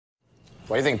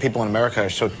Why do you think people in America are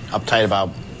so uptight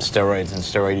about steroids and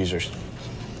steroid users?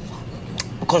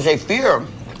 Because they fear.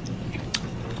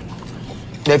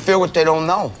 They fear what they don't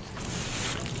know.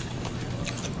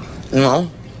 You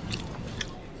know?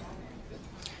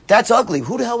 That's ugly.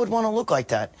 Who the hell would want to look like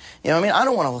that? You know what I mean? I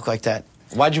don't want to look like that.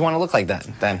 Why'd you want to look like that,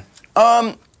 then?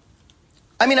 I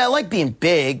mean, I like being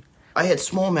big. I had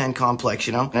small man complex,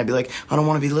 you know? And I'd be like, I don't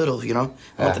want to be little, you know?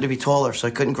 I wanted to be taller, so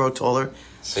I couldn't grow taller.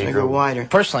 So I grew wider.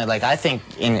 Personally, like, I think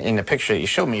in the picture that you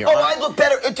showed me, I look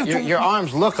better. Your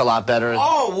arms look a lot better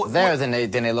there than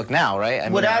they look now, right? I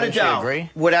mean, without a doubt. Agree?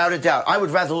 Without a doubt. I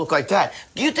would rather look like that.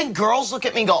 Do you think girls look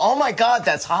at me and go, oh my God,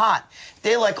 that's hot?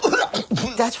 They're like,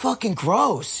 that's fucking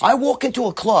gross. I walk into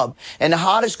a club, and the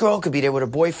hottest girl could be there with her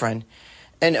boyfriend,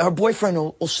 and her boyfriend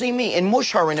will see me and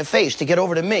mush her in the face to get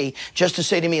over to me, just to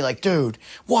say to me, like, dude,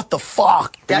 what the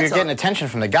fuck? You're getting attention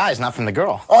from the guys, not from the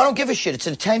girl. Oh, I don't give a shit. It's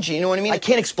attention, you know what I mean? I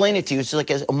can't explain it to you. It's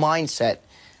like a mindset.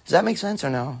 Does that make sense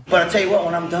or no? But I'll tell you what,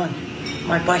 when I'm done,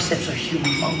 my biceps are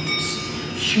humongous.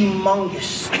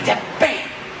 Humongous. Like that, bam!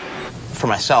 For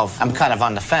myself, I'm kind of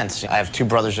on the fence. I have two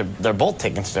brothers, they're both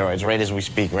taking steroids right as we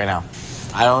speak right now.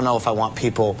 I don't know if I want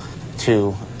people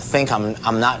to think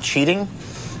I'm not cheating,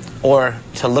 or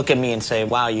to look at me and say,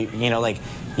 wow, you know, like,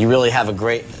 you really have a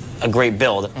great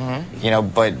build, you know,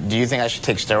 but do you think I should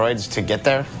take steroids to get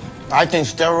there? I think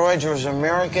steroids are as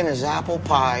American as apple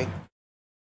pie.